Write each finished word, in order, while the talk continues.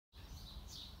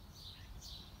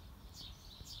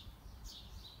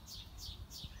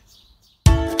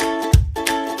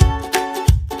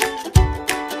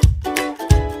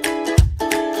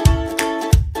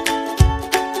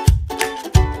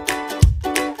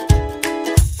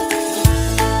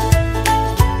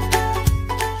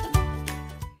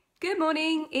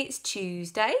It's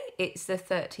Tuesday, it's the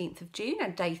 13th of June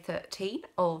and day 13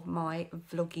 of my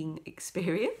vlogging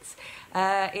experience.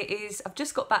 I've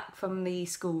just got back from the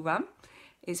school run.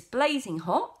 It's blazing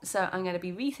hot, so I'm going to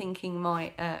be rethinking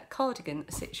my cardigan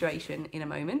situation in a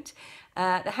moment.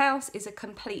 The house is a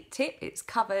complete tip. It's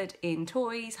covered in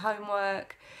toys,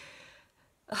 homework,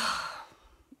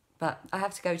 but I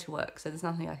have to go to work, so there's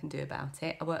nothing I can do about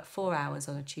it. I work 4 hours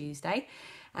on a Tuesday,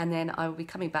 and then I will be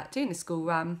coming back doing the school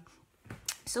run,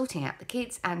 sorting out the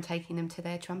kids and taking them to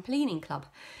their trampolining club.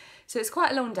 So it's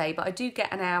quite a long day, but I do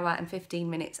get an hour and 15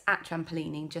 minutes at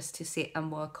trampolining just to sit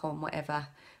and work on whatever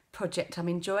project I'm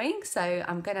enjoying. So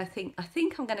I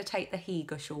think I'm gonna take the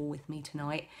Higa shawl with me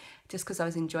tonight, just because I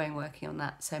was enjoying working on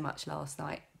that so much last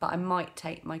night. But I might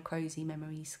take my Crochet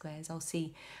memory squares. I'll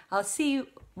see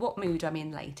what mood I'm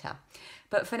in later.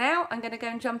 But for now, I'm gonna go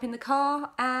and jump in the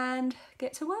car and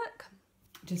get to work.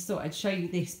 Just thought I'd show you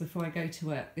this before I go to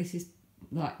work. This is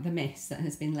like the mess that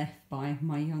has been left by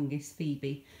my youngest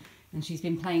Phoebe, and she's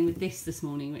been playing with this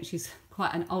morning, which is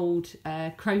quite an old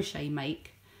crochet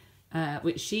make,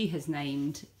 which she has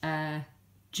named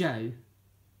Joe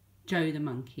the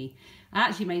monkey. I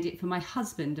actually made it for my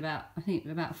husband I think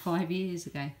about 5 years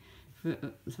ago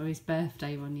for his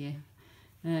birthday one year.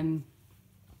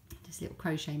 This little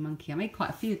crochet monkey. I made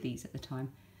quite a few of these at the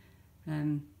time.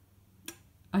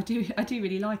 I do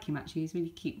really like him, actually. He's really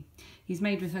cute. He's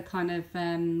made with a kind of,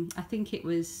 I think it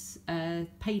was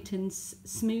Peyton's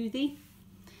smoothie.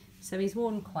 So he's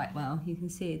worn quite well. You can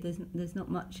see there's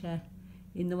not much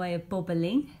in the way of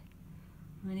bobbling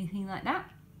or anything like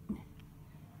that.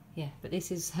 Yeah, but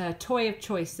this is her toy of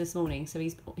choice this morning. So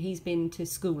he's been to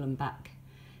school and back.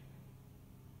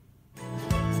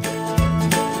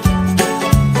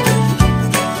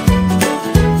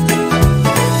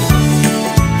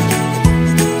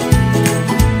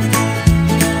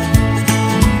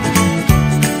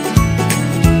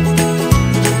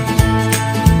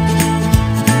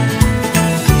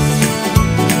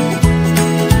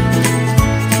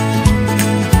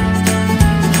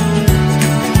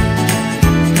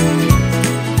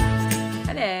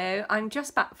 I'm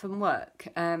just back from work.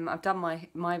 I've done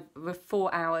my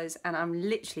 4 hours and I'm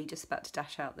literally just about to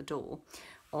dash out the door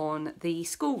on the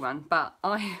school run. But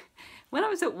when I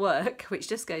was at work, which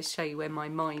just goes to show you where my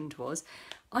mind was,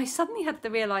 I suddenly had the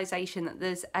realisation that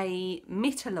there's a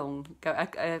knit-along,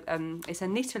 it's a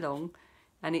knit-along,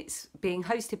 and it's being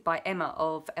hosted by Emma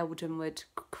of Eldenwood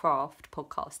Craft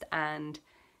podcast and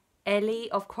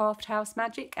Ellie of Craft House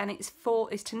Magic, and it's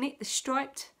to knit the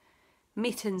striped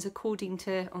mittens according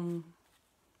to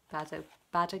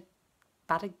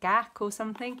Badagak or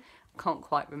something. I can't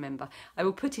quite remember. I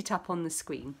will put it up on the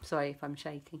screen. Sorry if I'm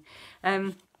shaking.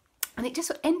 And it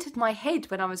just entered my head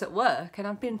when I was at work, and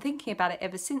I've been thinking about it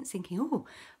ever since, thinking, oh,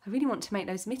 I really want to make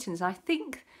those mittens. I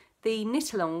think the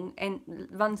knit-along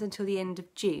runs until the end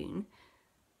of June.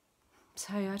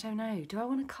 So I don't know. Do I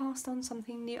want to cast on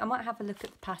something new? I might have a look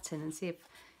at the pattern and see if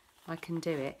I can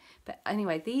do it. But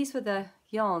anyway, these were the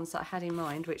yarns that I had in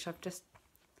mind, which I've just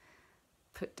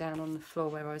put down on the floor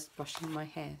where I was brushing my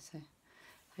hair, so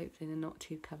hopefully they're not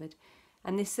too covered.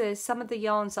 And this is some of the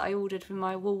yarns that I ordered from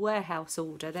my Wool Warehouse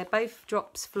order. They're both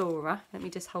Drops Flora. Let me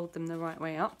just hold them the right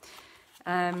way up.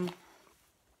 Bit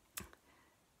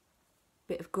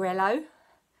of Grello.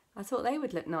 I thought they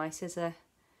would look nice as a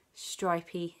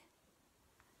stripy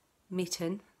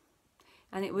mitten,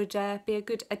 and it would be a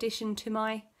good addition to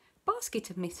my basket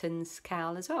of mittens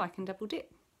cowl as well. I can double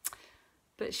dip.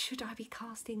 But should I be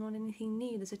casting on anything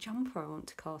new? There's a jumper I want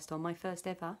to cast on, my first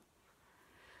ever.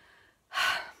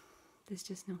 There's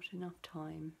just not enough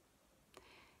time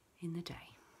in the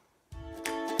day.